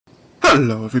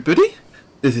Hello everybody,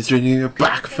 this is bringing you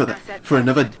back for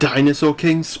another Dinosaur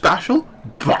King special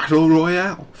Battle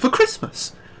Royale for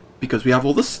Christmas, because we have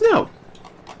all the snow.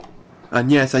 And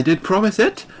yes, I did promise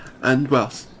it, and well,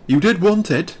 you did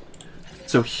want it,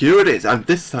 so here it is. And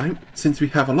this time, since we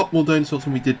have a lot more dinosaurs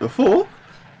than we did before,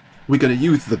 we're going to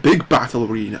use the big battle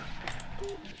arena.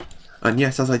 And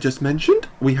yes, as I just mentioned,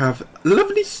 we have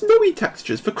lovely snowy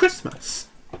textures for Christmas.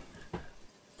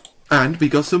 And we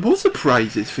got some more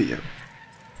surprises for you.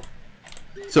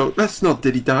 So let's not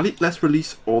dilly-dally, let's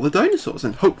release all the dinosaurs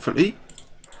and hopefully...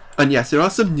 And yes, there are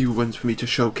some new ones for me to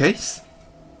showcase.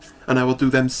 And I will do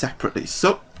them separately.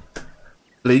 So,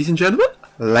 ladies and gentlemen,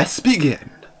 let's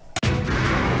begin.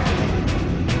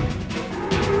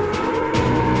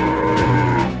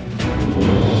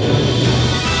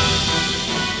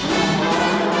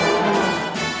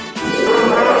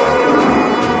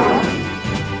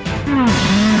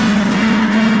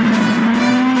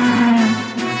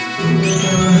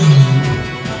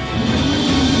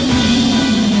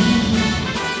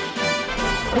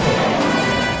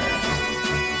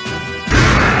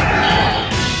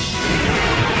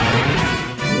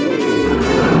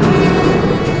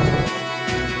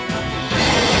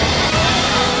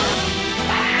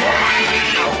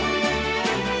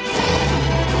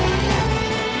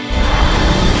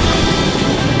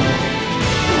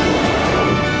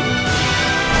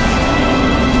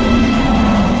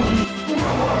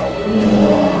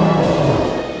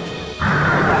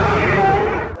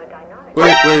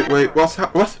 Wait, what's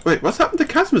happened to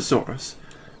Spinosaurus?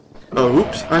 Oh,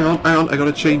 oops, hang on, I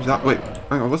gotta change that. Wait,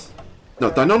 hang on,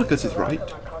 no, Deinonychus is right.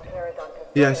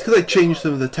 Yeah, it's because I changed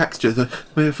some of the textures. I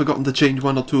may have forgotten to change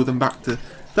one or two of them back to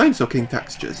Dinosaur King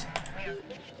textures.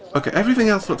 Okay, everything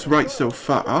else looks right so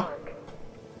far.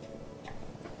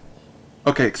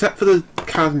 Okay, except for the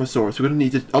Spinosaurus, we're gonna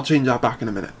need to... I'll change that back in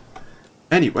a minute.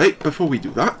 Anyway, before we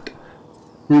do that,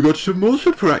 we got some more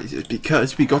surprises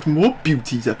because we got more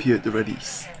beauties up here to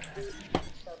release.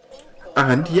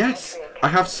 And yes, I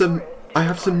have some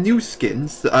new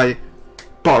skins that I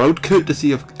borrowed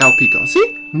courtesy of LP.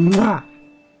 See? Mwah!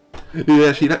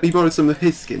 Yeah, she let me borrow some of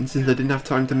his skins since I didn't have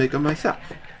time to make them myself.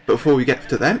 But before we get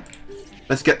to them,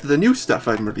 let's get to the new stuff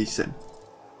I'm releasing.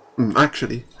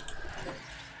 Actually.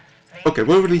 Okay,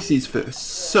 we'll release these first.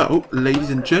 So, ladies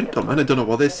and gentlemen, I don't know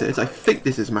what this is. I think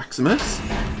this is Maximus.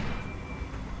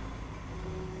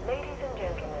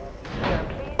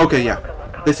 Okay, yeah.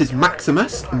 This is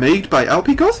Maximus, made by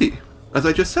LP, as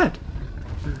I just said.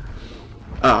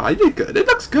 Ah, I did good. It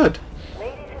looks good.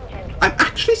 I'm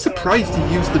actually surprised he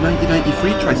used the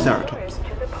 1993 Triceratops,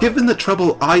 given the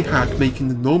trouble I had making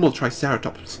the normal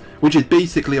Triceratops, which is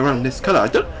basically around this colour.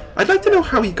 I'd like to know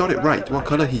how he got it right, what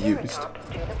colour he used.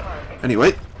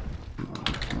 Anyway,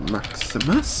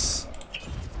 Maximus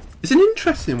is an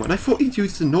interesting one. I thought he'd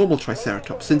used the normal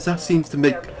Triceratops, since that seems to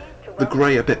make the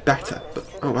grey a bit better, but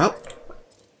oh well.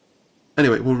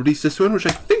 Anyway, we'll release this one, which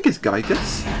I think is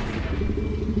Gigas.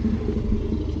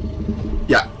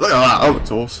 Yeah, look at that. Oh, it's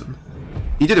awesome.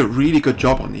 He did a really good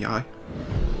job on the eye.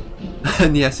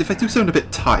 And yes, if I do sound a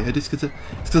bit tired, it's because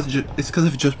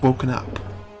I've just woken up.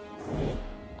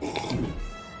 And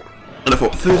I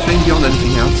thought, first thing beyond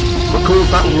anything else, we're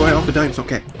called Battle Royale for Dinosaur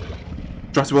King.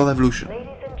 Jurassic World Evolution. Ladies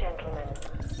and gentlemen,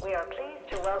 we are pleased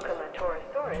to welcome a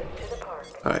Torosaurus to the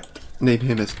park. Alright, name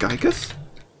him as Gigas.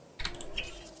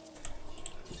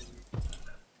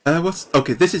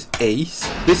 Okay, this is Ace.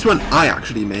 This one I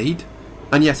actually made.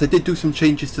 And yes, I did do some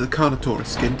changes to the Carnotaurus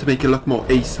skin to make it look more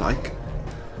Ace-like.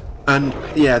 And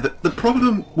yeah, the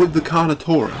problem with the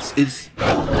Carnotaurus is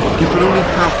you can only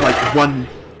have like one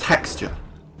texture.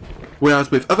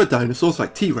 Whereas with other dinosaurs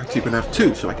like T-Rex you can have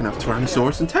two, so I can have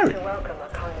Tyrannosaurus and Terrier.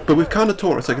 But with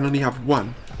Carnotaurus I can only have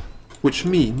one. Which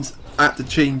means I had to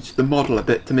change the model a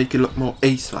bit to make it look more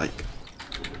Ace-like.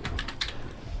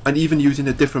 And even using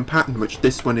a different pattern, which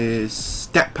this one is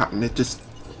step pattern, it just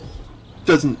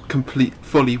doesn't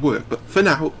fully work. But for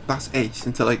now, that's Ace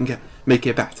until I can make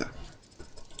it better.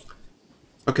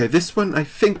 Okay, this one I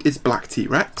think is Black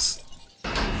T-Rex,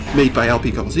 made by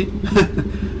LP.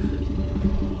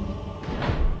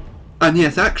 And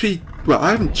yes, actually, well, I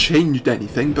haven't changed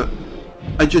anything, but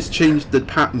I just changed the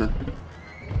pattern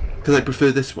because I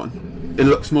prefer this one. It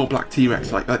looks more Black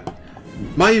T-Rex like that.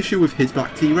 My issue with his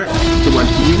Black T-Rex, the one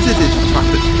he uses, is the fact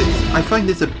that I find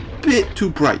this a bit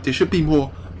too bright. It should be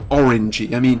more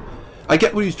orangey. I mean, I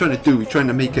get what he's trying to do. He's trying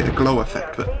to make it a glow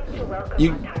effect, but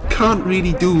you can't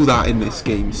really do that in this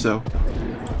game, so...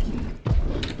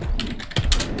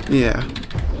 Yeah.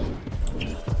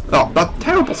 Oh, that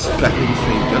terrible specking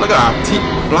thing. Look at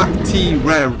that. Black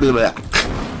T-Rex.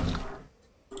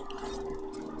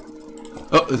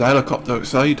 Oh, there's a helicopter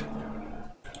outside.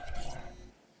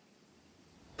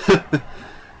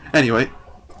 Anyway,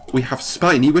 we have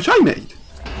Spiny, which I made.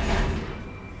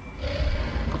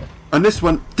 And this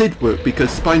one did work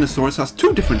because Spinosaurus has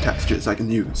 2 different textures I can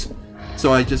use.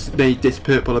 So I just made this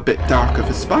purple a bit darker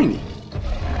for Spiny.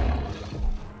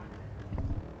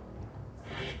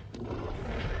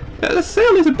 Yeah, the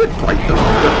sail is a bit bright though,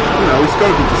 but you know, it's got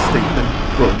to be distinct.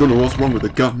 And, well, I don't know what's wrong with the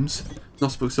gums. It's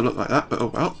not supposed to look like that, but oh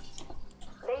well.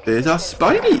 There's our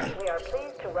Spiny! We are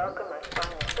pleased to welcome a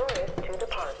Spinosaurus to the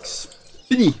park.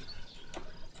 Spiny!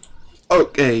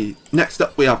 Okay, next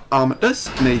up we have Armatus,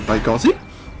 made by Gozzy.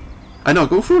 I know, I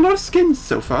go through a lot of skins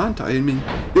so far, aren't I? I mean,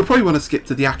 you'll probably want to skip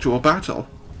to the actual battle.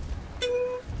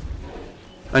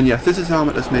 And yes, this is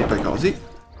Armatus made by Gozzy.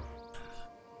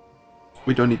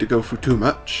 We don't need to go through too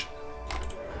much.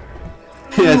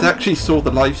 Yes, I actually saw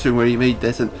the live stream where he made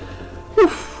this and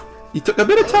oof, he took a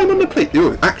bit of time on the plate.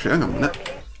 Oh, actually, hang on a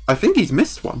minute. I think he's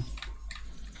missed one.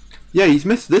 Yeah, he's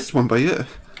missed this one by here.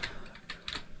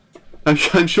 I'm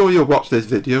sure you'll watch this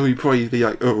video, you'll probably be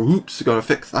like, oh, oops, gotta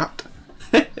fix that.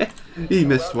 He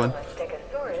missed one.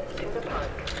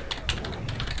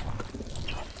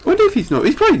 Wonder if he's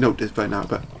probably noticed by now,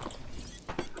 but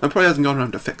I probably hasn't gone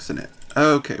around to fixing it.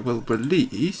 Okay, we'll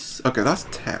release. Okay, that's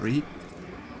Terry.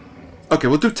 Okay,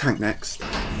 we'll do Tank next.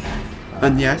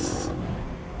 And yes,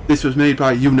 this was made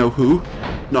by you-know-who,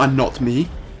 and not me.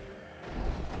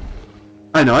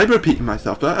 I know, I'm repeating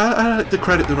myself, but I like to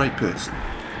credit the right person.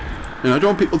 You know, I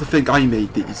don't want people to think I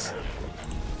made these.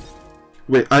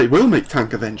 Wait, I will make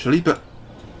Tank eventually, but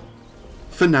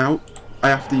for now, I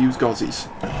have to use Gozzy's.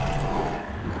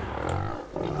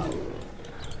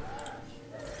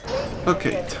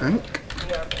 Okay, Tank.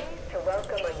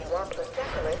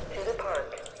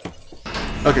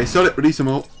 Okay, so let's release them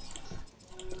all.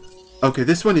 Okay,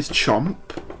 this one is Chomp,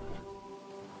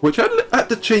 which I had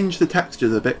to change the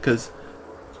textures a bit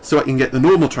so I can get the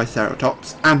normal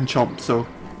Triceratops and Chomp, so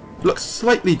it looks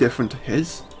slightly different to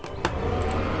his.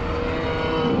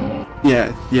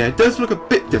 Yeah, it does look a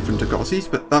bit different to Gozzy's,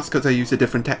 but that's because I used a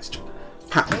different texture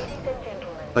pattern.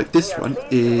 Like this one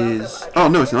is... Oh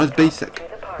no, it's not, it's basic.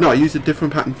 No, I used a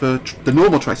different pattern for the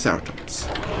normal Triceratops.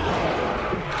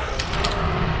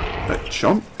 Right,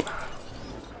 Chomp.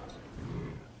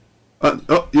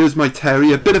 Oh, here's my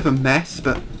Terry. A bit of a mess,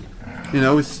 but, you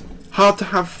know, it's hard to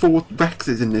have 4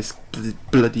 Rexes in this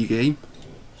bloody game.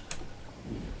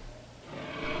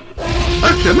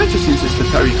 Actually, I might just use this for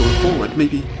Terry going forward.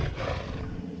 Maybe...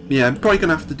 Yeah, I'm probably going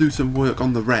to have to do some work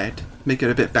on the red. Make it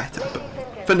a bit better,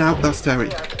 but for now, that's Terry.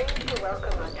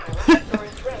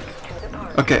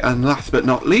 Okay, and last but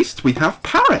not least, we have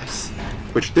Paris.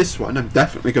 Which this one, I'm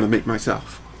definitely going to make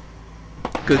myself.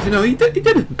 Because, you know, he did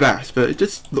his best, but it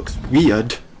just looks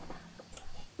weird.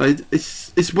 Like,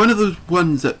 it's one of those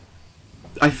ones that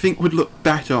I think would look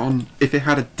better on if it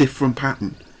had a different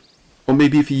pattern. Or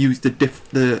maybe if you used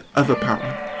the other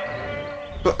pattern.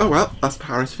 But, oh well, that's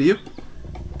Paris for you.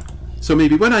 So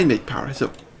maybe when I make Paris,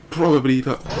 I'll probably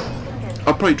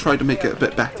try to make it a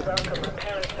bit better.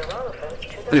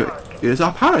 Anyway, here's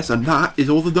our Paris, and that is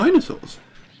all the dinosaurs.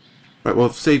 Right,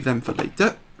 we'll save them for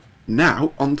later.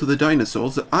 Now, on to the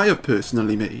dinosaurs that I have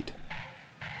personally made.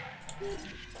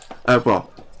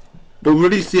 Well, we'll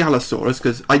release the Allosaurus,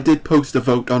 because I did post a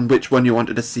vote on which one you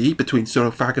wanted to see between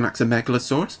Saurophaganax and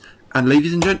Megalosaurus. And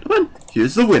ladies and gentlemen,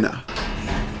 here's the winner.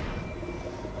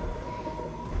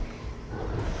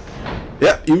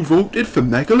 Yep, you voted for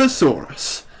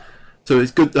Megalosaurus. So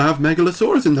it's good to have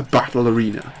Megalosaurus in the battle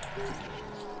arena.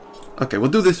 Okay,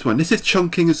 we'll do this one. This is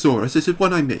Chunkingosaurus. This is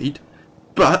one I made.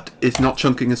 But it's not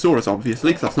Chunkingosaurus, obviously,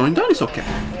 because that's not in Dinosaur Kit.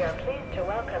 We are pleased to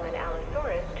welcome an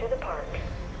Allosaurus to the park.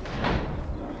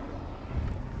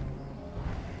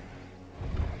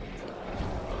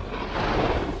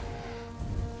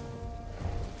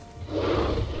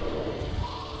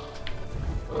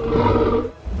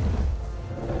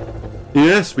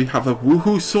 Yes, we have a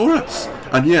Woohoosaurus.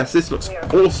 And yes, this looks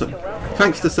awesome.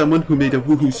 Thanks to someone who made a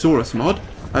Woohoosaurus mod,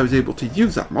 I was able to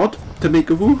use that mod to make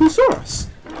a Woohoosaurus.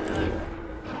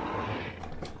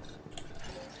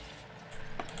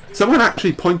 Someone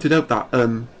actually pointed out that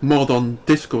mod on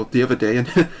Discord the other day, and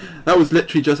that was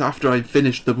literally just after I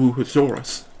finished the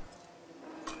Woohoosaurus.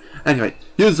 Anyway,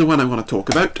 here's the one I want to talk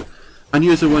about, and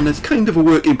here's the one that's kind of a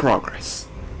work in progress.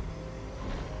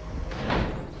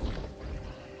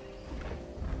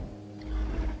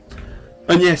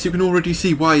 And yes, you can already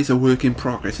see why it's a work in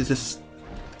progress. It's just,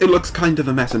 it looks kind of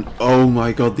a mess, and oh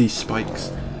my god, these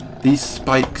spikes. These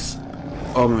spikes,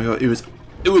 oh my god, it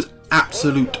was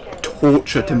absolute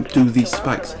torture to do these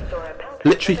spikes.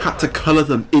 Literally had to colour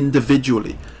them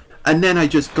individually, And then I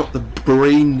just got the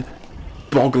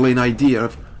brain-boggling idea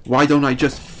of, why don't I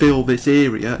just fill this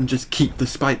area and just keep the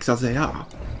spikes as they are?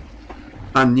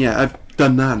 And yeah, I've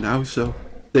done that now, so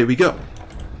there we go.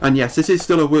 And yes, this is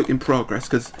still a work in progress,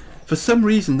 because for some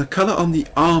reason the colour on the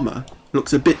armour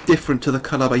looks a bit different to the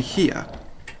colour by here.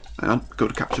 Hang on, go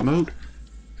to capture mode.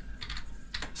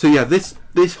 So yeah, this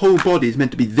whole body is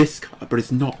meant to be this colour, but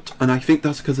it's not. And I think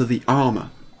that's because of the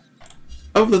armour.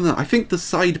 Other than that, I think the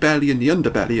side belly and the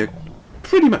underbelly are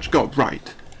pretty much got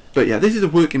right. But yeah, this is a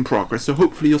work in progress, so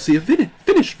hopefully you'll see a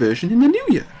finished version in the new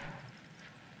year.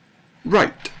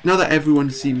 Right, now that everyone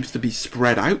seems to be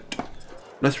spread out,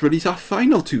 let's release our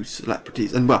final two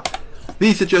celebrities. And well,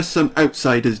 these are just some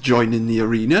outsiders joining the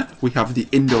arena. We have the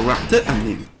Indoraptor and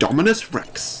the Indominus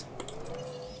Rex.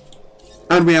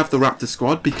 And we have the Raptor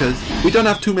squad because we don't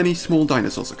have too many small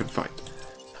dinosaurs that can fight.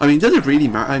 I mean, does it really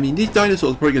matter? I mean, these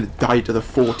dinosaurs are probably going to die to the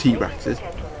 4 T-Rexes.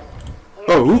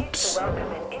 Oh, oops.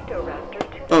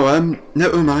 Oh,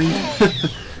 never mind.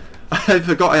 I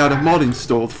forgot I had a mod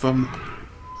installed from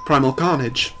Primal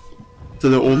Carnage. So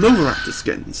they're all Novoraptor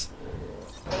skins.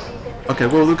 Okay,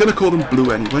 well, we're going to call them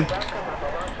Blue anyway.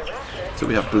 So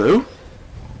we have Blue.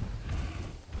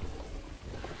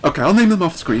 Okay, I'll name them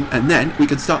off screen, and then we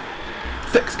can start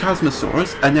fix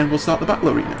Chasmosaurus, and then we'll start the battle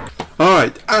arena.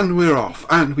 Alright, and we're off.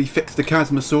 And we fixed the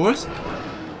Chasmosaurus.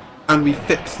 And we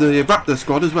fixed the Raptor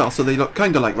squad as well, so they look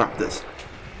kind of like raptors.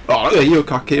 Oh, look at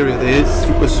Eocarcharia there.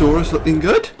 Supersaurus looking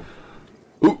good.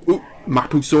 Ooh, ooh.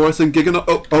 Mapusaurus and Giganot.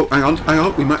 Oh, hang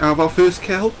on. We might have our first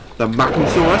kill. The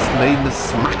Mapusaurus laying the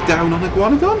smackdown on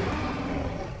Iguanodon.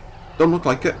 Don't look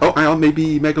like it. Oh, hang on.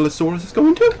 Maybe Megalosaurus is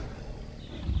going to?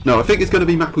 No, I think it's going to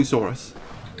be Mapusaurus.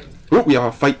 Oh, we have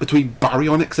a fight between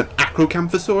Baryonyx and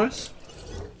Acrocanthosaurus.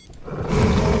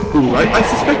 Ooh, I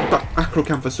suspect that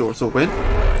Acrocanthosaurus will win.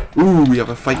 Ooh, we have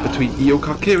a fight between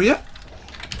Eocarcharia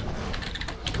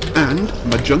and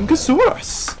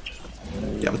Majungasaurus.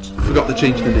 Yeah, I forgot to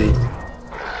change the name.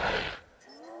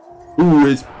 Ooh,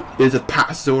 there's a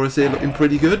Patasaurus here looking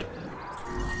pretty good.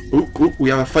 Ooh, we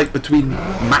have a fight between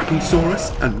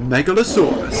Mapusaurus and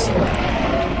Megalosaurus.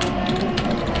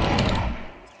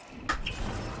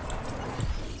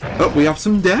 Oh, we have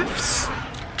some deaths.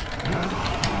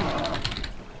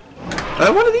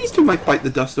 One of these two might bite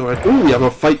the dust already. Ooh, we have a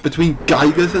fight between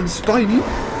Gygas and Spiny.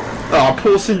 Oh,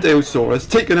 poor Syndeosaurus,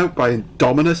 taken out by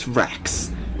Indominus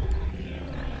Rex.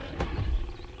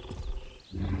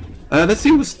 Let's see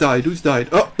who's died.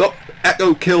 Oh,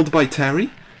 Echo killed by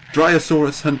Terry.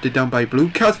 Dryosaurus hunted down by Blue.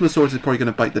 Chasmosaurus is probably going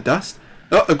to bite the dust.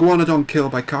 Oh, Iguanodon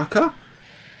killed by Kaka.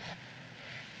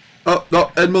 Oh,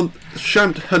 Edmund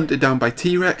Shant hunted down by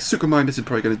T-Rex. Suchomimus is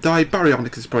probably going to die.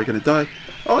 Baryonyx is probably going to die.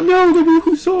 Oh no, the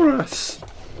Woohoosaurus!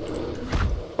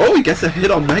 Oh, he gets a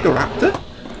hit on Megaraptor.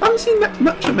 I haven't seen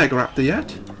much of Megaraptor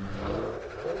yet.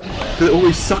 It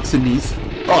always sucks in these.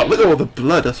 Oh, look at all the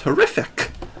blood. That's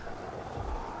horrific.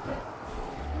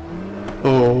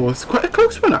 Oh, it's quite a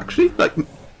close one actually. Like,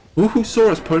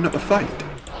 Woohoosaurus putting up a fight.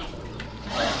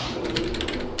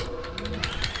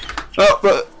 Oh,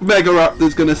 but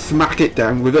Megaraptor's gonna smack it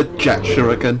down with a jet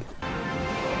shuriken.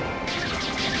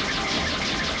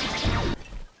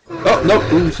 Oh, no,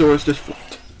 Woohoosaurus just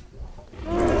flopped.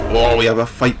 Oh, we have a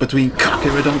fight between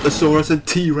Carcharodontosaurus and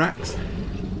T-Rex.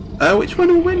 Which one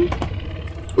will win?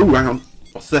 Ooh, hang on.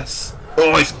 What's this?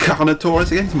 Oh, it's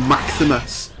Carnotaurus against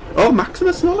Maximus. Oh,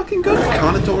 Maximus not looking good.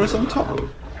 Carnotaurus on top.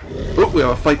 Oh, we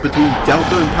have a fight between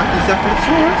Delta and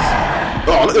Pachycephalosaurus.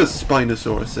 Oh, look at the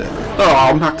Spinosaurus there.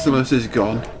 Oh, Maximus is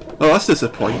gone. Oh, that's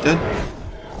disappointing.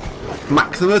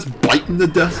 Maximus biting the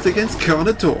dust against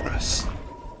Carnotaurus.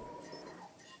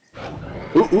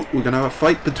 Ooh, we're going to have a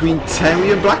fight between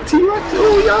Terry and Black T-Rex.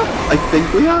 Oh, yeah, I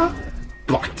think we are.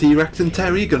 Black T-Rex and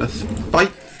Terry going to fight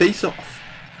face off.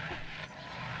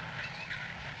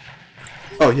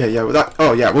 Oh, yeah,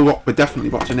 we're definitely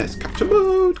watching this. Capture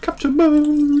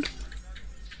mode.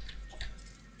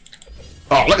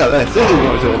 Oh, look at this. This is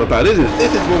what it's all about, isn't it?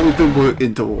 This is what we've been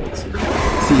working towards.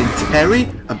 Seeing Terry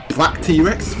and Black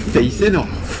T-Rex facing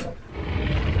off.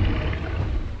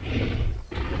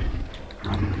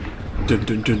 Dun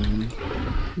dun dun.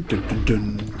 Dun dun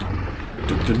dun.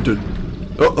 Dun dun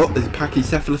dun. Oh, there's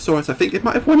Pachycephalosaurus. I think it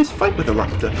might have won his fight with a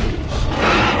raptor.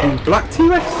 And Black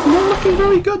T-Rex not looking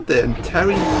very good there. And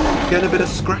Terry getting a bit of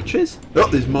scratches. Oh,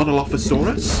 there's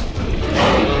Monolophosaurus.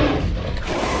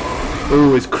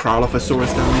 Oh, there's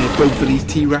Kralophosaurus down here. Both of these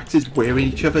T-Rexes wearing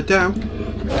each other down.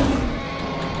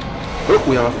 Oh,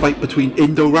 we have a fight between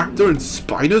Indoraptor and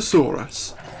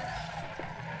Spinosaurus.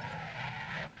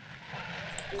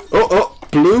 Oh,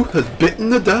 Blue has bitten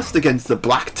the dust against the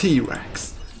Black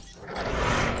T-Rex.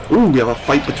 Ooh, we have a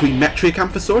fight between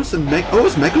Metriacanthosaurus and oh,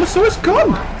 is Megalosaurus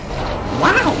gone?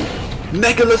 Wow!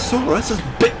 Megalosaurus has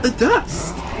bit the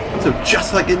dust! So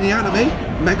just like in the anime,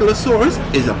 Megalosaurus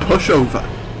is a pushover.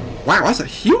 Wow, that's a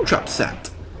huge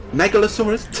upset.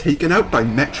 Megalosaurus taken out by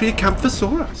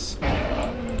Metriacanthosaurus.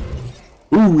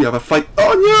 Ooh, we have a fight.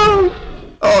 Oh no!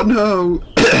 Oh no!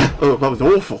 Oh, that was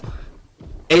awful.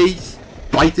 Ace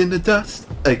biting the dust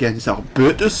against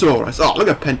Albertosaurus. Oh, look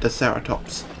at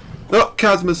Pentaceratops. Oh,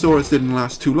 Chasmosaurus didn't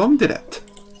last too long, did it?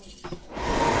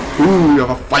 Ooh, we have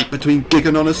a fight between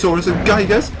Giganotosaurus and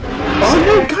Gigas. Oh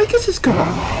no, Gigas is gone.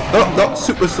 Oh, no,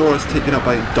 Supersaurus taken out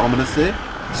by Indominus there.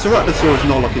 Ceratosaurus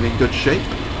not looking in good shape.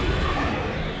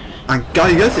 And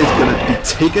Gigas is going to be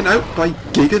taken out by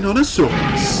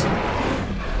Giganotosaurus.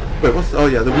 Wait, what's... Oh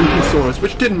yeah, the Wubusaurus,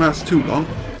 which didn't last too long.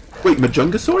 Wait,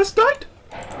 Majungasaurus died?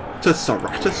 To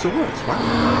Ceratosaurus,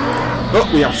 wow. Oh,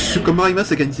 we have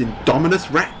Suchomimus against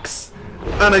Indominus Rex.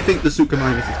 And I think the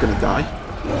Suchomimus is going to die.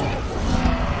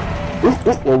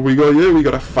 What we got here? We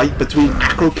got a fight between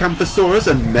Acrocanthosaurus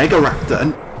and Megaraptor.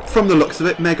 And from the looks of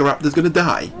it, Megaraptor's going to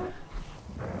die.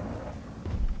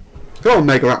 Go on,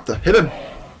 Megaraptor, hit him.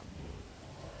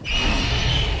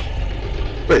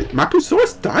 Wait,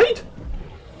 Mapusaurus died?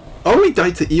 Oh, he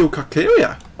died to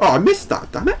Eocarcharia. Oh, I missed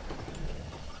that, damn it.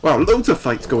 Wow, loads of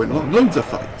fights going on, loads of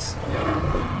fights.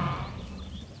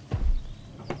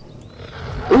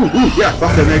 Ooh, yeah,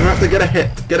 that's it, Megaraptor, get a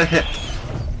hit, get a hit.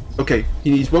 Okay, he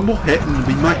needs one more hit and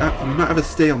we might have a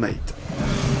stalemate.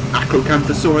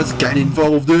 Acrocanthosaurus getting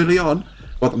involved early on,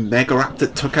 while the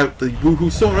Megaraptor took out the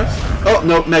Wubusaurus. Oh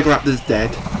no, Megaraptor's dead.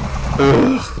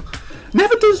 Ugh.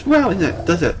 Never does well, innit?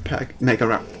 Does it,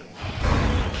 Megaraptor?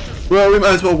 Well, we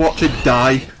might as well watch it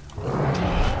die.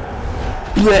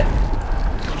 Blech.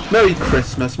 Merry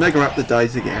Christmas, Megaraptor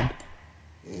dies again.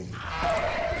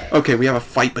 Okay, we have a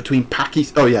fight between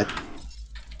Pachys... Oh yeah,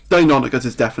 Deinonychus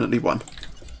is definitely one.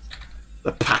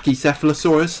 The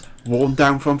Pachycephalosaurus, worn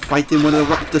down from fighting one of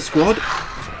the raptor squad,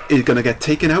 is going to get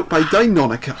taken out by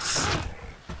Deinonychus.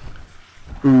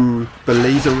 Ooh, the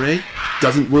laser ray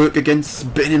doesn't work against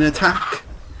spinning attack.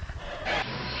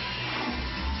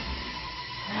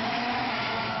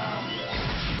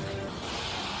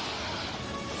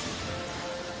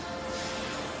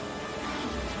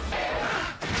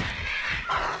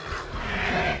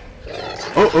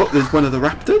 Oh, there's one of the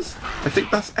raptors. I think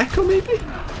that's Echo, maybe?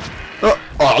 Oh,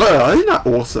 isn't that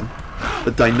awesome?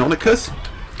 The Deinonychus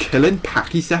killing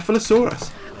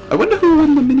Pachycephalosaurus. I wonder who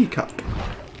won the mini cup.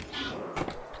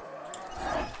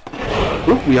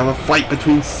 Oh, we have a fight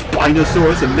between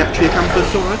Spinosaurus and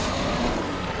Metriacanthosaurus.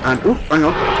 And, oh, hang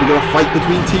on, we got a fight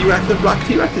between T-Rex and Black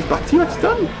T-Rex. Is Black T-Rex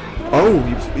done? Oh,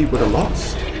 he would have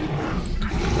lost.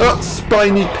 Oh,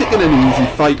 Spiny picking an easy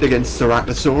fight against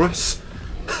Ceratosaurus.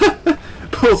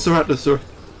 Poor Ceratosaurus.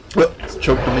 Oh, it's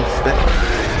choked on me spit.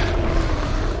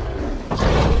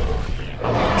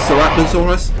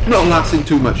 Ceratosaurus not lasting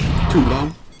too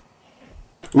long.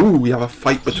 Ooh, we have a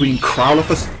fight between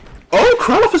Crowlophosaurus. Oh,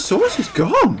 Crowlophosaurus is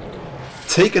gone!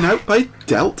 Taken out by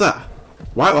Delta.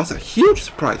 Wow, that's a huge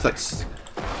surprise. Like,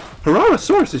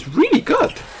 Parasaurus is really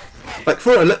good. Like,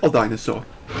 for a little dinosaur.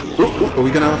 Ooh, are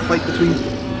we going to have a fight between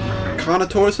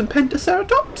Carnotaurus and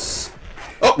Pentaceratops?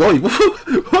 Oh, boy,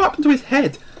 what happened to his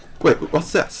head? Wait,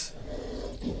 what's this?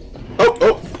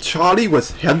 Oh, Charlie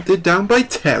was hunted down by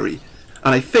Terry.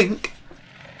 And I think,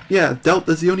 yeah,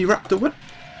 Delta's the only raptor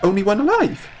only one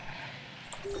alive.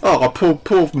 Oh,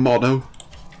 poor Mono.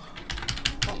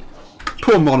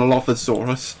 Poor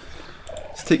Monolophosaurus.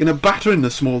 It's taking a batter in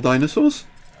the small dinosaurs.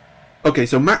 Okay,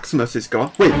 so Maximus is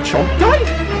gone. Wait, Chomp died?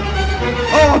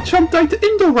 Oh, Chomp died to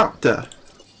Indoraptor.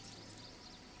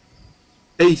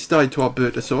 Ace died to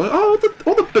Albertosaurus. Oh,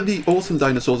 all the bloody awesome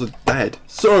dinosaurs are dead.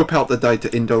 Sauropelta died to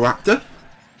Indoraptor.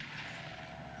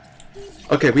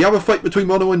 Okay, we have a fight between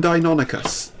Mono and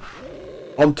Deinonychus.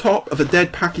 On top of a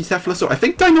dead Pachycephalosaurus. I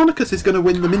think Deinonychus is going to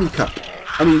win the mini cup.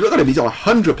 I mean, look at him, he's on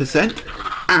 100%.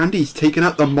 And he's taken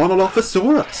out the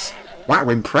Monolophosaurus. Wow,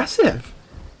 impressive.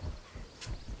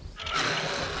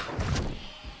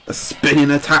 A spinning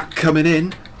attack coming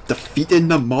in, defeating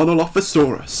the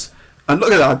Monolophosaurus. And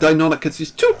look at that, Deinonychus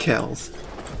is 2 kills.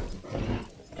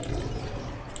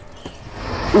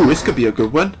 Ooh, this could be a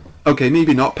good one. Okay,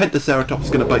 maybe not. Pentaceratops is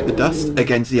going to bite the dust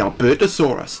against the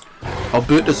Albertosaurus.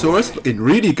 Albertosaurus looking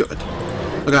really good.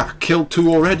 Look at that, killed 2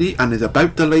 already and is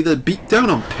about to lay the beat down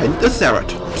on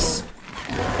Pentaceratops.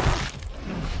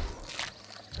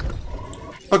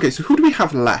 Okay, so who do we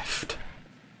have left?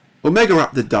 Well,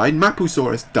 Megaraptor died,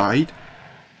 Mapusaurus died,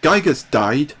 Gigas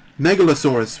died,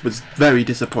 Megalosaurus was very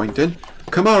disappointing,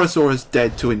 Camarasaurus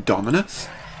dead to Indominus.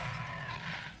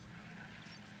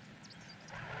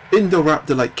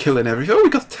 Indoraptor like killing everything. Oh, we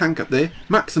got a tank up there.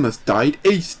 Maximus died.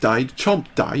 Ace died. Chomp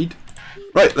died.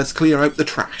 Right, let's clear out the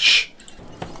trash.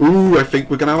 Ooh, I think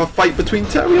we're going to have a fight between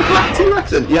Terry and Black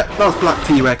T-Rex. And yeah, that Black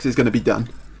T-Rex is going to be done.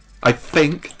 I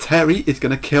think Terry is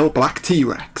going to kill Black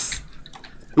T-Rex.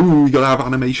 Ooh, we got to have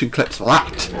animation clips for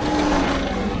that.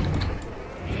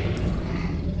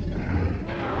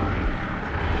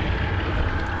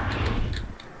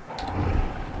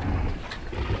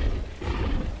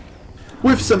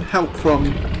 With some help from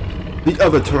the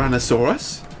other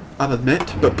Tyrannosaurus, I'll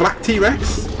admit, but Black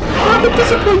T-Rex, rather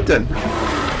disappointing.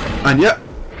 And yep,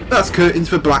 that's curtains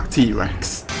for Black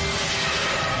T-Rex.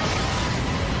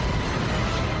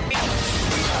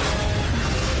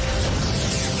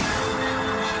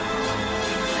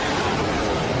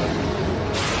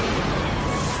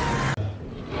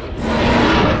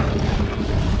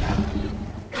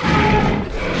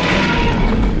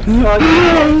 Oh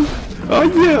no! Oh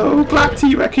no! Black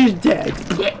T-Rex is dead!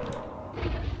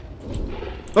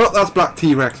 Oh, that's Black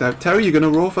T-Rex out. Terry, you gonna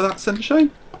roar for that,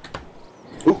 sunshine?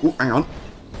 Ooh, hang on.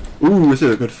 Ooh, this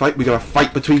is a good fight. We got a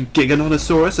fight between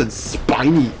Giganotosaurus and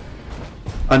Spiny.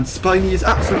 And Spiny is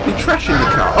absolutely trashing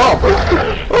the car. Oh,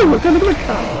 we're gonna get a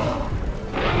car.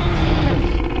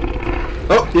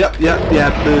 Oh, yep.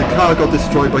 The car got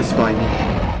destroyed by Spiny.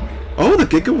 Oh, the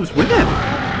Giga was winning.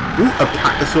 Ooh, a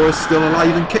Pachysaurus still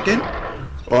alive and kicking.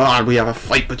 Oh, and we have a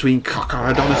fight between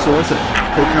Cocarodontosaurus and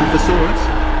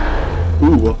Acrocanthosaurus.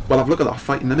 Ooh, well, I'll look at that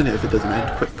fight in a minute if it doesn't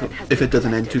end quickly. If it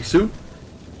doesn't end too soon.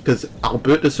 Because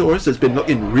Albertosaurus has been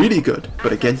looking really good,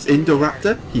 but against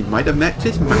Indoraptor, he might have met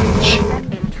his match.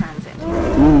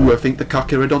 Ooh, I think the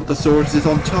Carcharodontosaurus is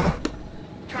on top.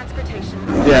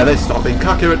 Yeah, they're stopping.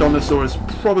 Carcharodontosaurus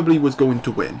probably was going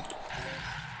to win.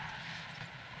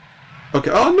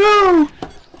 Okay, oh no!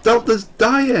 Delta's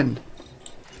dying!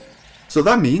 So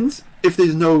that means, if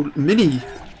there's no mini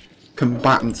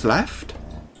combatants left,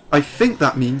 I think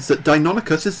that means that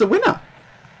Deinonychus is the winner.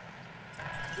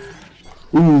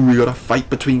 Ooh, we got a fight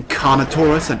between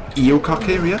Carnotaurus and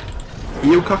Eocarcharia.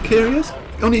 Eocarcharius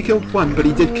only killed one, but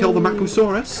he did kill the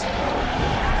Mapusaurus.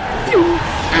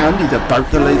 And he's about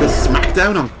to lay the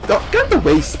smackdown on... Oh, get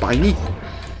away, Spiny!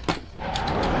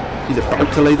 He's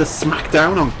about to lay the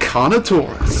smackdown on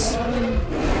Carnotaurus.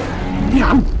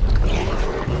 Yum!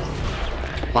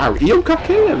 Wow,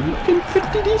 Eocarcharia looking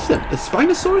pretty decent. The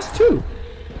Spinosaurus too.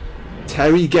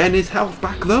 Terry getting his health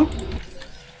back though.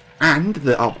 And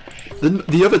the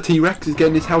other T-Rex is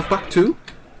getting his health back too.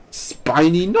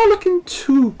 Spiny not looking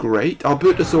too great.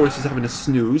 Albertosaurus is having a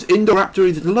snooze. Indoraptor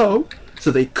is low,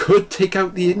 so they could take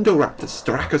out the Indoraptor.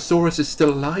 Styracosaurus is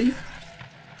still alive.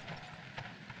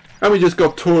 And we just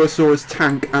got Torosaurus,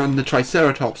 Tank and the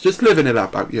Triceratops just living it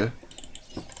up out here.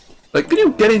 Like, can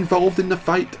you get involved in the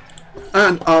fight?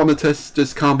 And Armatus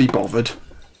just can't be bothered.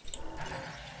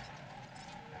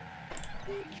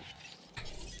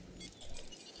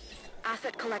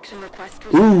 Asset collection request.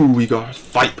 Ooh, we got a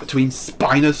fight between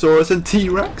Spinosaurus and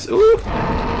T-Rex. Ooh.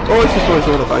 Oh, this is what it's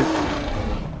all about.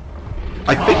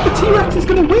 I think the T-Rex is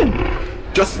going to win.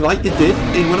 Just like it did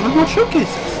in one of my mod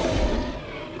showcases.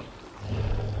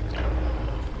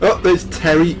 Oh, there's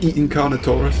Terry eating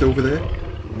Carnotaurus over there.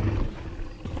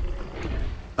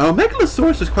 Oh,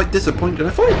 Megalosaurus was quite disappointed. I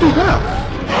thought he'd do well.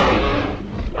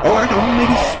 Oh, I don't know,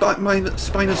 maybe my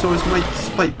Spinosaurus might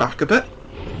fight back a bit.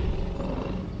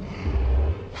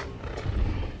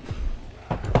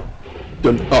 Oh,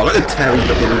 look at Terry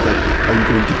looking like, I'm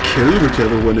going to kill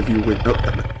whichever one of you wins. Oh,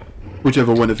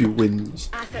 whichever one of you wins.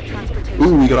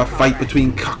 Ooh, we got a fight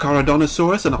between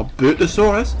Carcharodontosaurus and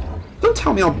Albertosaurus. Don't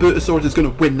tell me Albertosaurus is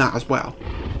going to win that as well.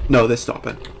 No, they're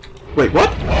stopping. Wait, what?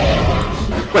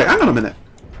 Wait, hang on a minute.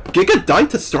 Giga died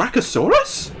to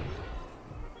Styracosaurus?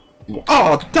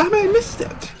 Oh, damn it, I missed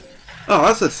it.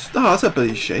 Oh, that's a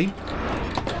bloody shame.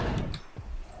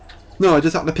 No, I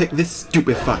just had to pick this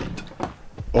stupid fight.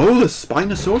 Oh, the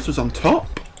Spinosaurus was on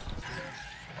top.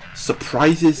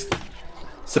 Surprises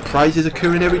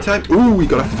occurring every time. Ooh, we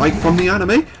got a fight from the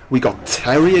anime. We got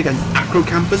Terry against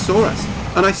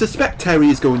Acrocanthosaurus. And I suspect Terry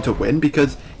is going to win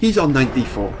because he's on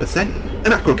 94% and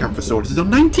Acrocanthosaurus is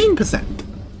on 19%.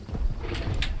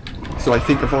 So I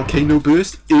think a volcano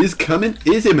burst is coming,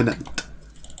 is imminent.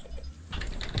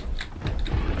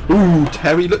 Ooh,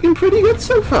 Terry looking pretty good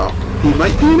so far. He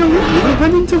might be in a little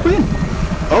running to win.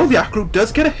 Oh, the Acro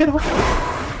does get a hit off.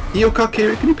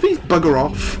 Eocarcharia, can you please bugger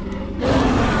off?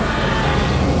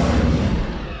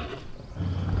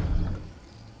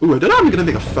 Ooh, I don't know how I'm going to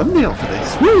make a thumbnail for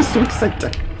this. Woo, so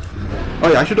exciting. Oh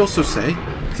yeah, I should also say,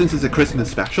 since it's a Christmas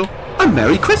special, a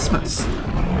Merry Christmas.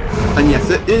 And yes,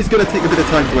 it is going to take a bit of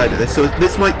time to edit this, so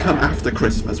this might come after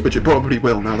Christmas, which it probably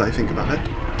will now that I think about it.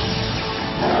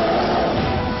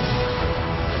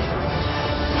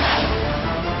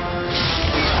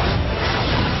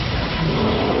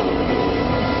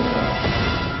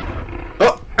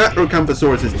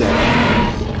 Microcanthosaurus is dead.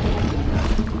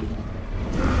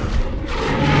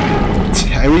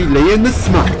 Terry laying the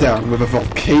smackdown with a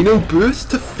volcano burst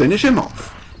to finish him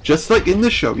off. Just like in the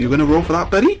show. You gonna roll for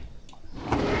that, buddy?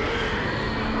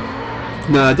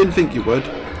 Nah, I didn't think you would.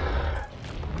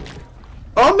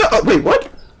 Oh no! Oh, wait,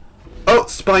 what? Oh,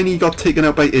 Spiny got taken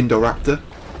out by Indoraptor.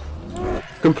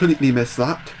 Completely missed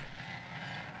that.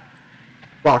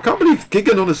 Wow, I can't believe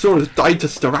Giganotosaurus died to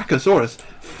Styracosaurus.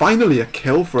 Finally a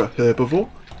kill for a herbivore.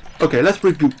 Okay, let's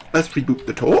reboot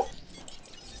the tour.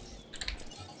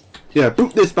 Yeah,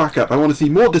 boot this back up. I want to see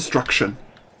more destruction.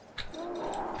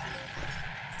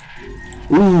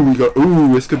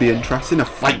 Ooh, this could be interesting. A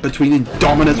fight between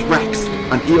Indominus Rex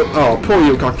and oh, poor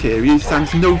Eocarcharia. He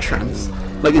stands no chance.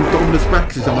 Like Indominus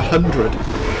Rex is on 100.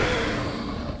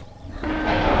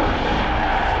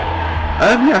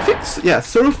 Yeah, I think, yeah,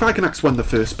 Saurophaganax won the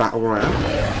first Battle Royale.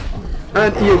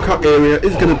 And Eocarcharia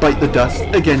is going to bite the dust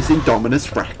against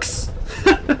Indominus Rex.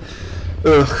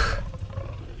 Ugh.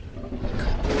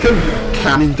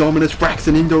 Can Indominus Rex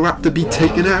and Indoraptor be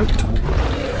taken out?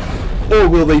 Or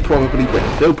will they probably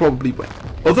win? They'll probably win.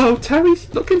 Although,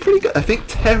 Terry's looking pretty good. I think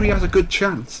Terry has a good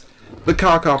chance. The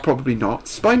Karkar probably not.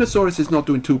 Spinosaurus is not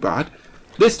doing too bad.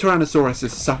 This Tyrannosaurus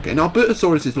is sucking.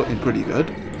 Albertosaurus is looking pretty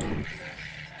good.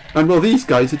 And well, these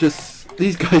guys are just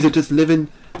living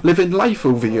life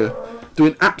over here,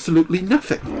 doing absolutely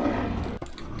nothing.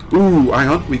 Ooh, hang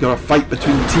on, we got a fight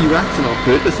between T-Rex and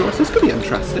Albertosaurus. This could be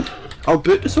interesting.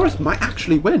 Albertosaurus might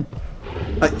actually win.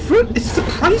 Like, it's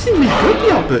surprisingly good, the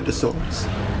Albertosaurus.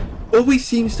 Always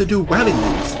seems to do well in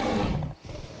these.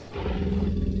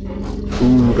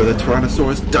 Ooh, but the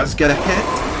Tyrannosaurus does get a hit.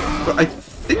 But I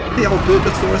think the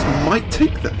Albertosaurus might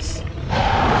take this.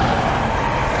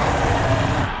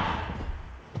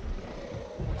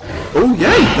 Oh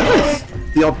yeah, he does!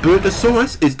 The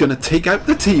Albertosaurus is going to take out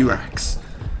the T-Rex.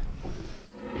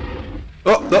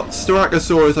 Oh, that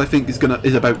Styracosaurus I think is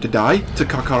about to die to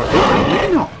Karkar. Oh,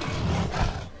 maybe not.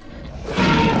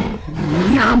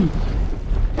 Nyam!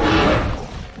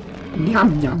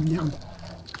 Nyam, nyam, nyam.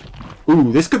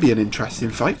 Ooh, this could be an interesting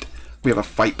fight. We have a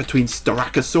fight between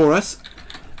Styracosaurus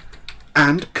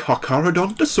and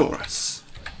Carcharodontosaurus.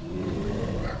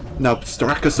 Now,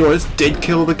 Styracosaurus did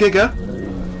kill the Giga,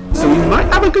 so we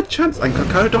might have a good chance. And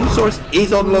Carcharodontosaurus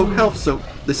is on low health, so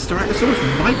the Styracosaurus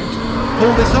might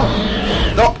pull this off.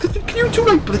 Oh, can you two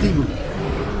like bloody move?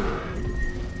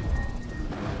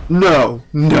 No,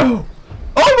 no.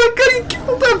 Oh my god, he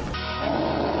killed him!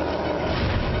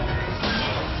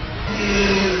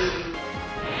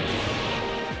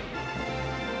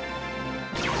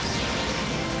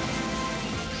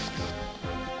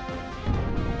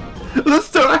 The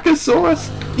Styracosaurus!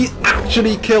 He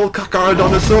actually killed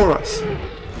Carcharodontosaurus!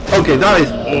 Okay, that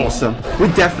is awesome. We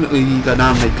definitely need an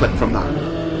anime clip from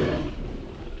that.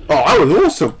 Oh, that was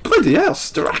awesome! Bloody hell,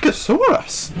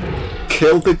 Styracosaurus!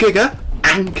 Killed the Giga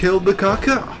and killed the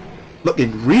Karkar.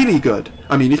 Looking really good.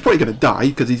 I mean, he's probably going to die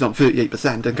because he's on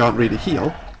 38% and can't really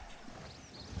heal.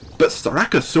 But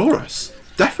Styracosaurus,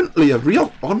 definitely a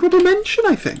real honourable mention,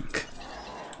 I think.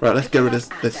 Right, let's get rid of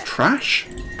this trash.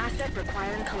 Asset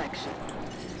requiring collection.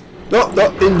 Oh,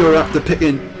 Indoraptor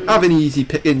having easy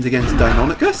pickings against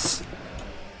Deinonychus.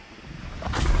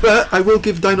 But I will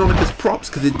give Deinonychus props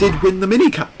because it did win the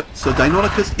mini cup. So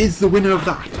Deinonychus is the winner of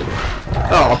that.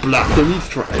 Oh, blast him, he's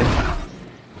trying.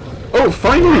 Oh,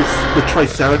 finally the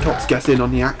Triceratops gets in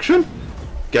on the action.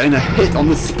 Getting a hit on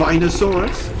the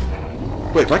Spinosaurus.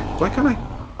 Wait, why can't I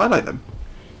highlight them?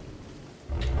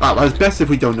 Ah, well, it's best if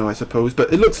we don't know, I suppose.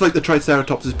 But it looks like the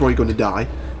Triceratops is probably going to die.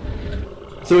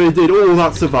 So he did all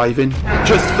that surviving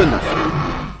just for nothing.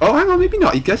 Oh, hang on, maybe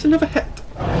not. He gets another hit.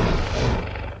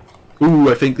 Ooh,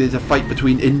 I think there's a fight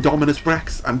between Indominus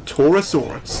Rex and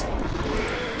Torosaurus.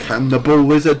 Can the Bull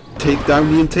Wizard take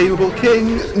down the Untamable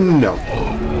King? No.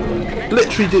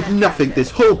 Literally did nothing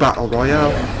this whole Battle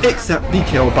Royale except be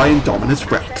killed by Indominus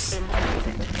Rex.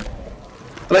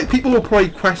 Like, people will probably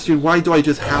question, why do I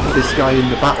just have this guy in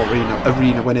the battle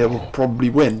arena when it will probably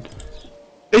win?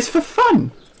 It's for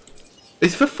fun.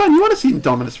 It's for fun. You want to see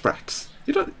Indominus Rex.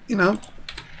 You don't, you know.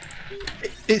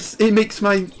 It makes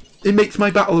my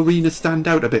battle arena stand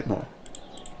out a bit more.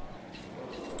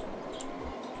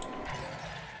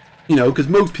 You know, because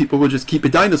most people will just keep a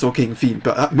Dinosaur King theme,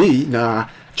 but at me, nah.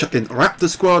 Chucking Raptor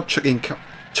Squad,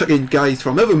 chucking guys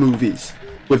from other movies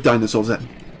with dinosaurs in.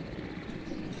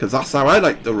 Because that's how I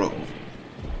like to roll.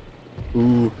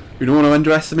 Ooh, you don't want to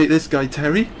underestimate this guy,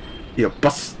 Terry. He'll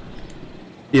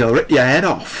rip your head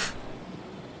off.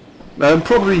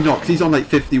 Probably not, because he's on like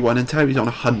 51 and Terry's on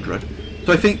 100.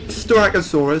 So I think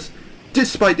Styracosaurus,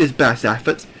 despite his best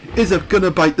efforts, is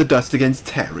gonna bite the dust against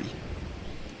Terry.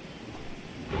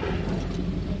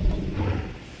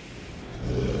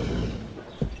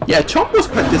 Yeah, Chomp was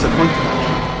quite disappointing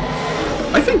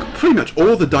actually. I think pretty much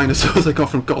all the dinosaurs I got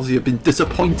from Gozzy have been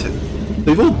disappointing.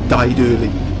 They've all died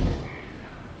early.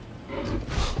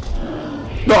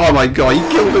 Oh my god, he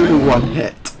killed him in one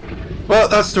hit. Well,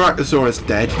 that's Tyrannosaurus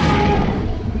dead.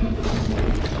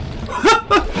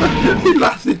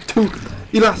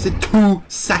 He lasted 2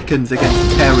 seconds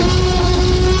against Terry.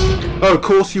 Oh, of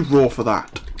course you roar for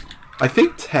that. I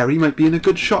think Terry might be in a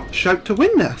good shout to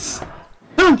win this.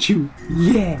 Aren't you?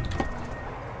 Yeah.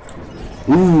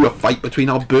 Ooh, a fight between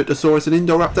Albertosaurus and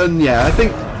Indoraptor. And yeah, I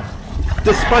think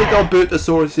despite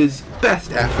Albertosaurus's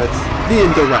best efforts, the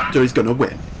Indoraptor is going to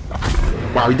win.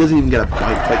 Wow, he doesn't even get a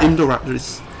bite. Like, Indoraptor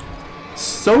is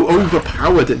so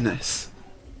overpowered in this.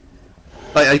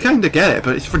 Like, I kind of get it,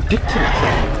 but it's ridiculous.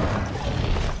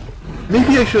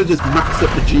 Maybe I should have just maxed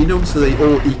up the genome so they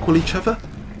all equal each other.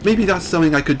 Maybe that's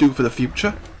something I could do for the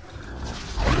future.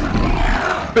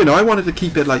 But, you know, I wanted to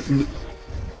keep it like...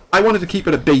 I wanted to keep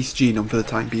it a base genome for the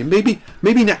time being. Maybe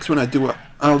next one I do it,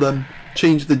 I'll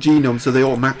change the genome so they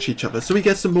all match each other, so we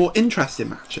get some more interesting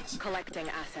matches. Collecting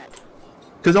asset.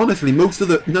 Because honestly,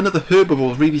 none of the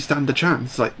herbivores really stand a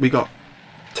chance. Like, we got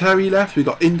Terry left, we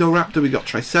got Indoraptor, we got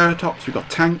Triceratops, we got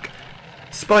Tank,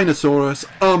 Spinosaurus,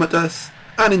 Armatus,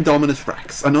 and Indominus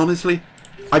Rex. And honestly,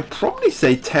 I'd probably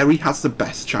say Terry has the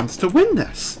best chance to win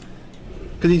this.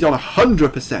 Because he's on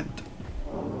 100%.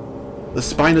 The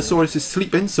Spinosaurus is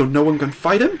sleeping, so no one can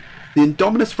fight him. The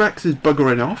Indominus Rex is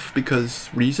buggering off because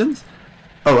reasons.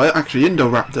 Oh, actually,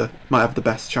 Indoraptor might have the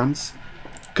best chance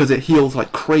because it heals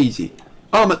like crazy.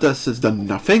 Armatus has done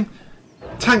nothing.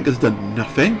 Tank has done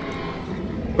nothing.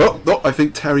 Oh, I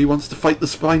think Terry wants to fight the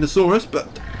Spinosaurus,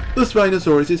 but the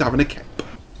Spinosaurus is having a kip.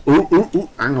 Ooh,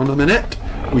 hang on a minute.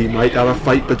 We might have a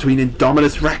fight between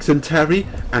Indominus Rex and Terry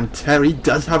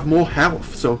does have more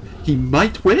health, so he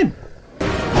might win.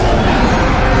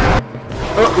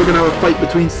 Oh, we're going to have a fight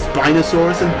between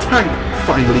Spinosaurus and Tank,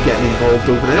 finally getting involved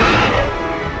over there.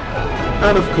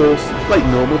 And of course, like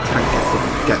normal, Tank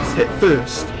gets hit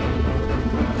first.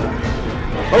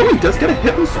 Oh, he does get a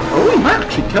hit. Oh, he might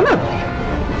actually kill him.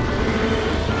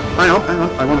 Hang on,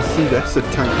 I want to see this if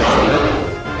Tank gets a hit.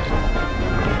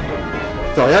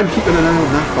 Sorry, I'm keeping an eye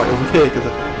on that fight over here, because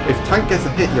if Tank gets a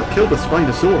hit, he'll kill the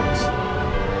Spinosaurus.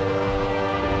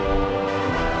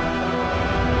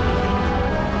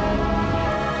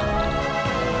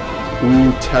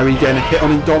 Ooh, Terry getting a hit on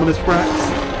Indominus Rex.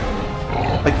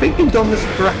 I think Indominus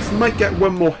Rex might get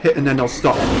one more hit and then I'll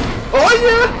stop. Oh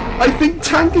yeah! I think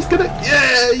Tank is gonna...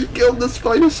 Yeah! He killed the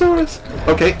Spinosaurus!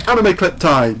 Okay, anime clip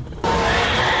time.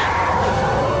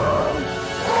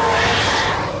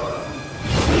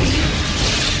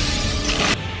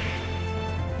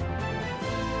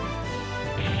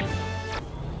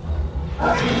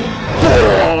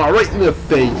 Oh, right in the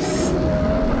face!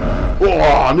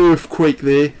 Oh, an earthquake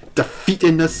there.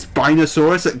 Defeating the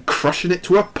Spinosaurus and crushing it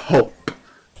to a pulp.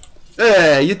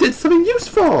 Hey, you did something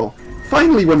useful!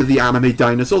 Finally one of the anime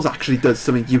dinosaurs actually does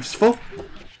something useful.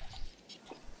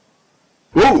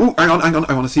 Ooh, hang on,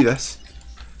 I want to see this.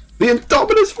 The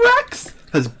Indominus Rex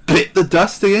has bit the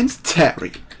dust against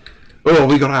Terry. Oh,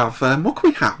 we gotta have, what can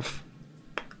we have?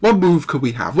 What move could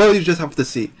we have? Well, you just have to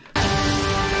see.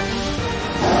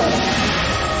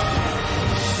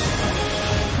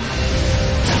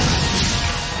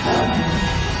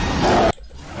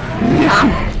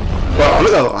 Oh,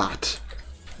 look at that.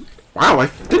 Wow, I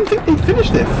didn't think they'd finish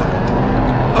their fight.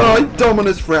 Oh,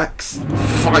 Indominus Rex,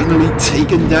 finally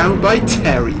taken down by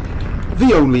Terry,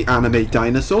 the only anime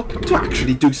dinosaur to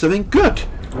actually do something good.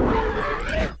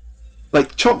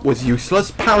 Like, Chomp was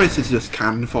useless, Paris is just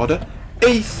cannon fodder,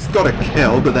 Ace got a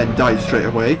kill but then died straight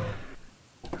away.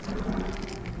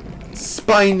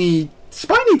 Spiny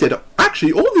did...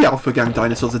 Actually, all the Alpha Gang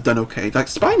dinosaurs have done okay. Like,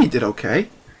 Spiny did okay.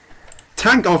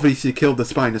 Tank obviously killed the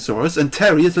Spinosaurus, and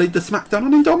Terry has laid the smackdown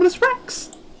on Indominus Rex.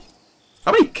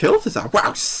 How many kills is that?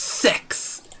 Wow,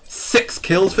 6! 6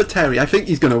 kills for Terry. I think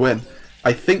he's going to win.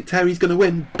 I think Terry's going to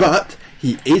win, but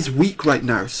he is weak right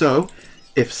now, so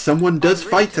if someone does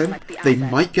fight him, they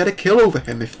might get a kill over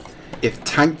him. If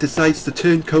Tank decides to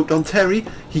turn coat on Terry,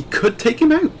 he could take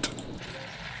him out.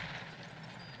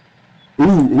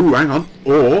 Ooh, hang on.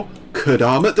 Or could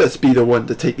Armatus be the one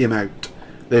to take him out?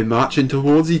 They're marching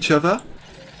towards each other.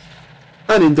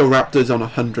 And Indoraptor's on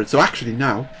 100. So actually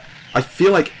now, I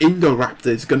feel like Indoraptor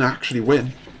is going to actually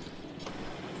win.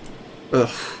 Ugh.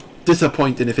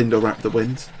 Disappointing if Indoraptor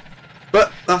wins.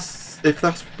 But if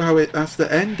that's how it has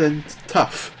to end, then it's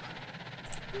tough.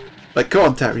 Like, come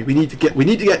on Terry, we need to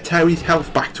get Terry's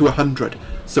health back to 100.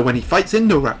 So when he fights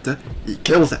Indoraptor, he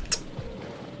kills it.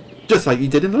 Just like he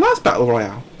did in the last Battle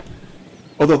Royale.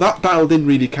 Although that battle didn't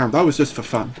really count, that was just for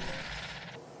fun.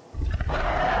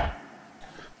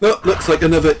 Well, looks like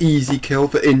another easy kill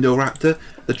for Indoraptor.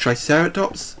 The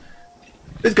Triceratops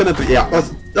is gonna be, yeah,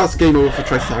 that's game over for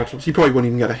Triceratops. He probably won't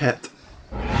even get a hit.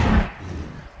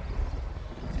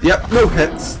 Yep, no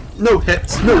hits, no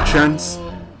chance,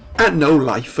 and no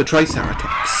life for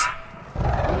Triceratops.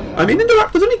 I mean,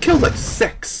 Indoraptor's only killed like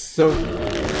 6, so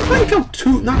I might killed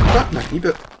 2, not that many,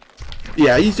 but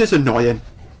yeah, he's just annoying.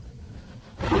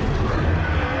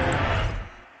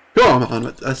 Come on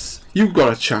with us. You've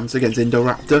got a chance against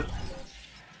Indoraptor.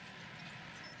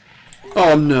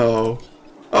 Oh no.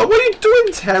 Oh, what are you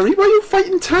doing, Terry? Why are you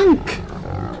fighting Tank?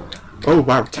 Oh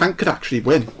wow, Tank could actually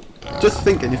win. Just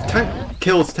thinking, if Tank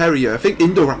kills Terry here, I think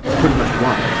Indoraptor pretty much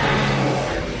won.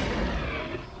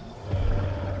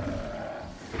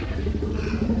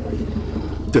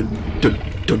 Dun, dun,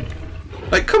 dun.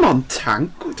 Like, come on,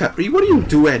 Tank, Terry, what are you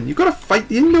doing? You gotta fight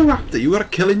the Indoraptor. You gotta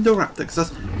kill Indoraptor, because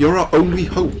that's your only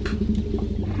hope.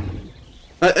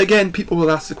 Again, people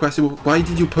will ask the question, well, why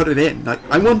did you put it in? Like,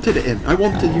 I wanted it in. I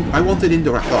wanted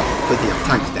Indoraptor. Oh, but yeah,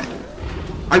 Tank's dead.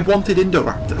 I wanted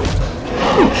Indoraptor.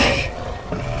 Whoosh.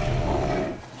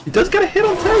 He does get a hit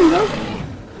on Terry, though.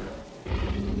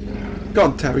 Go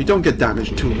on, Terry, don't get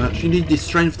damaged too much. You need the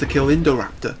strength to kill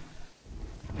Indoraptor.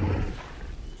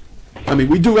 I mean,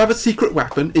 we do have a secret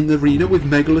weapon in the arena with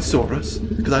Megalosaurus,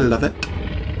 because I love it.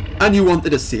 And you wanted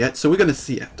to see it, so we're going to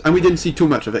see it. And we didn't see too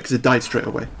much of it, because it died straight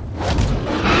away.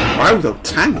 Wow, though,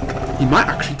 Tank. He might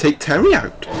actually take Terry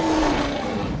out.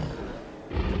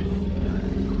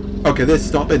 Okay, they're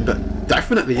stopping, but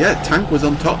definitely, yeah, Tank was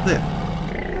on top there.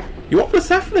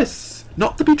 Euoplocephalus,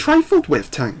 not to be trifled with,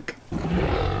 Tank.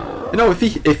 You know,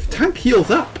 if Tank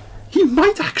heals up, he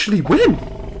might actually win.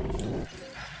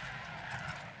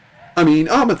 I mean,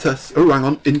 Armatus. Oh, hang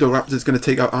on. Indoraptor's going to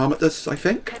take out Armatus, I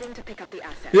think.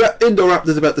 Yeah,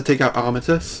 Indoraptor's about to take out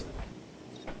Armatus.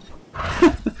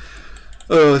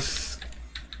 I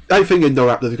think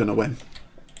Indoraptor's going to win.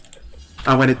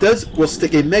 And when it does, we'll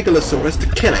stick a Megalosaurus to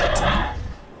kill it.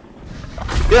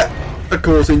 Yeah, of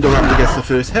course Indoraptor gets the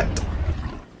first hit.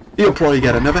 He'll probably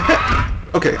get another hit.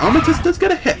 Okay, Armatus does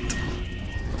get a hit.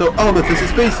 So Armatus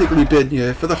has basically been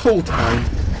here for the whole time,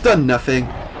 done nothing,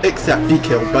 except be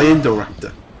killed by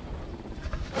Indoraptor.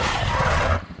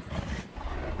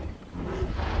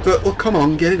 But, well, come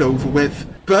on, get it over with.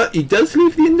 But he does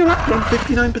leave the Indoraptor on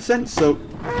 59%, so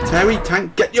Terry,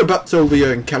 Tank, get your butts over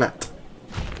here and kill it.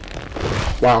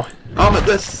 Wow,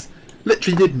 Armatus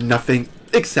literally did nothing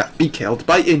except be killed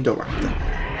by Indoraptor.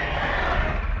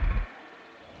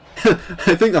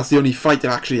 I think that's the only fight it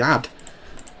actually had.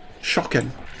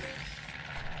 Shocking.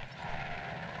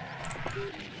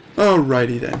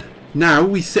 Alrighty then. Now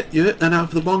we sit here and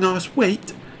have the long ass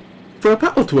wait for a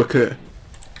battle to occur.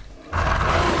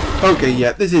 Okay,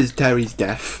 yeah, this is Terry's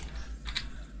death.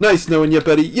 Nice knowing you,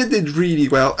 buddy. You did really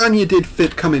well, and you did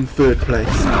come in 3rd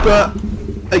place. But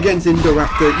against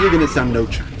Indoraptor, you're going to stand no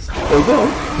chance. Although,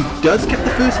 he does get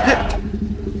the first hit.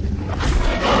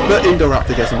 But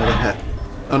Indoraptor gets another hit.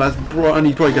 And he's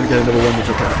probably going to get another one, which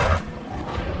will kill him.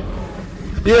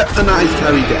 Yeah, and that is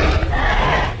Terry dead.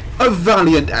 A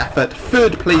valiant effort.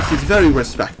 3rd place is very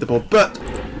respectable, but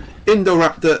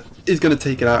Indoraptor is going to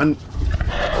take it out, and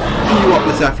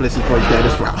Euoplocephalus is probably dead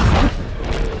as well.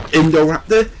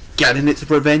 Indoraptor getting its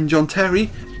revenge on Terry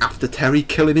after Terry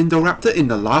killing Indoraptor in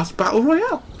the last Battle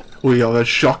Royale. We have a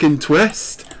shocking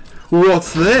twist.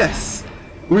 What's this?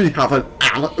 We have a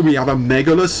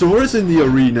Megalosaurus in the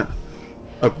arena.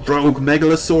 A rogue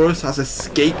Megalosaurus has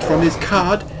escaped from his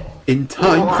card in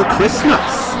time for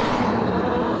Christmas.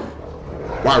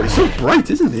 Wow, he's so bright,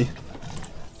 isn't he?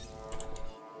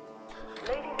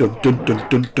 Dun dun dun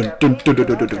dun dun dun dun dun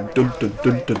dun dun dun dun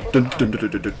dun dun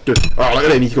dun dun. Oh, look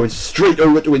at him, he's going straight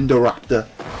over to Indoraptor.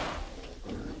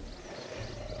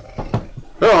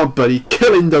 Oh, buddy,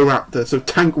 kill Indoraptor so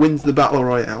Tank wins the Battle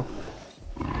Royale.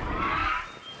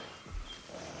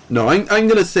 No, I'm going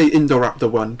to say Indoraptor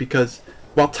won, because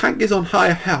while Tank is on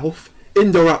higher health,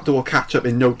 Indoraptor will catch up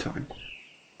in no time.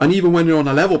 And even when you're on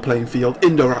a level playing field,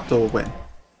 Indoraptor will win.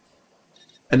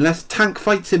 Unless Tank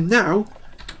fights him now,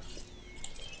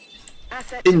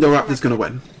 Indoraptor's going to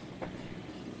win.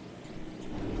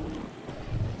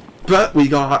 But we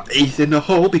got 8th in the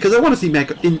hole, because I want to see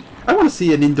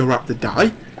an Indoraptor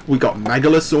die. We got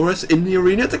Megalosaurus in the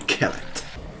arena to kill it.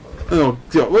 Oh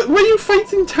god, what are you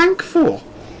fighting Tank for?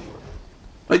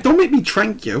 Like, don't make me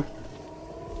trank you.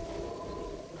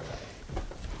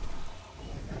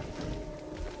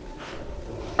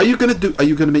 Are you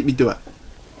gonna make me do it?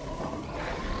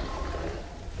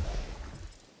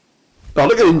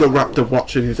 the Indoraptor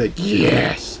watching and say,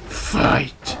 yes,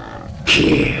 fight,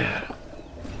 kill.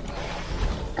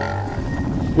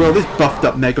 Well, this buffed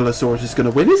up Megalosaurus is going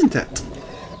to win, isn't it?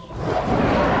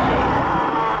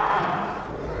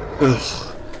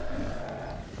 Ugh.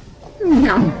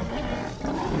 Yum.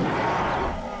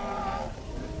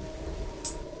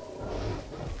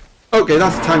 Okay,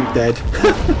 that's tank dead.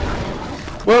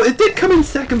 Well, it did come in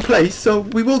second place, so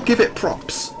we will give it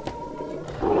props.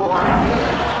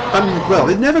 And, well,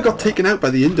 it never got taken out by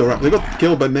the Indoraptor. They got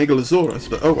killed by Megalosaurus,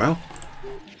 but oh well.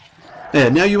 There,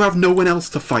 now you have no one else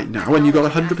to fight now, and you got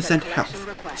 100%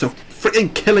 health. So,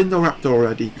 freaking kill Indoraptor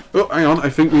already. Oh, hang on, I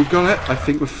think we've got it. I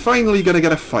think we're finally going to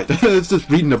get a fight. I was just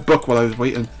reading a book while I was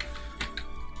waiting.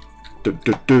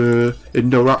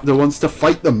 Indoraptor wants to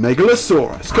fight the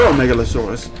Megalosaurus. Go on,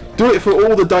 Megalosaurus. Do it for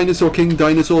all the Dinosaur King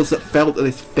dinosaurs that fell to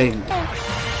this thing.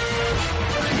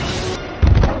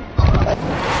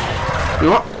 You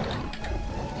know what?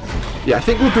 Yeah, I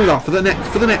think we'll do that for the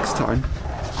next time.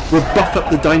 We'll buff up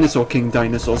the Dinosaur King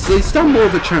dinosaurs so they stand more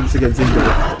of a chance against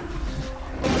Indoraptor.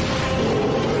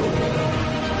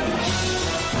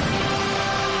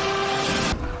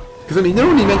 Because I mean, they're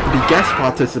only meant to be guest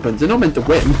participants. They're not meant to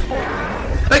win.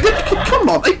 Like, come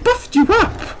on, they buffed you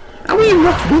up. How are you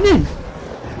not winning?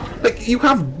 Like, you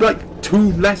have like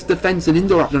 2 less defense than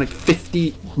Indoraptor and like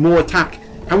 50 more attack.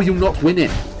 How are you not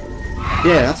winning?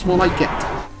 Yeah, that's more like it.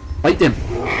 Fight him.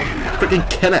 Freaking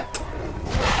kill it.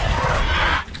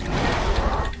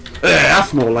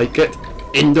 That's more like it.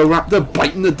 Indoraptor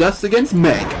biting the dust against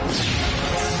Meg.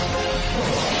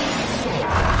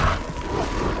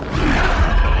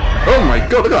 Oh my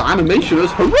god, look at that animation, it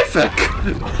was horrific!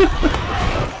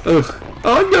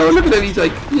 Oh no, look at him, he's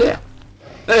like, yeah.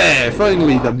 There,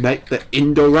 finally the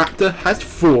Indoraptor has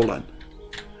fallen.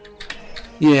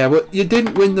 Yeah, well, you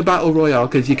didn't win the Battle Royale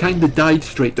because you kind of died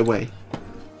straight away.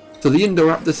 So the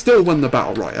Indoraptor still won the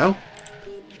Battle Royale.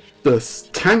 The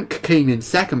tank came in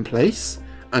second place,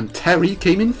 and Terry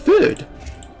came in third.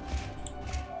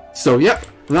 So yep,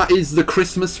 that is the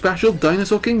Christmas special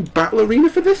Dinosaur King Battle Arena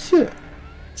for this year.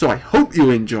 So I hope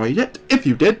you enjoyed it. If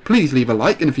you did, please leave a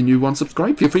like, and if you're new,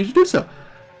 subscribe, feel free to do so.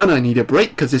 And I need a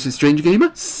break because this is Stranger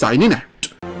Gamer signing out.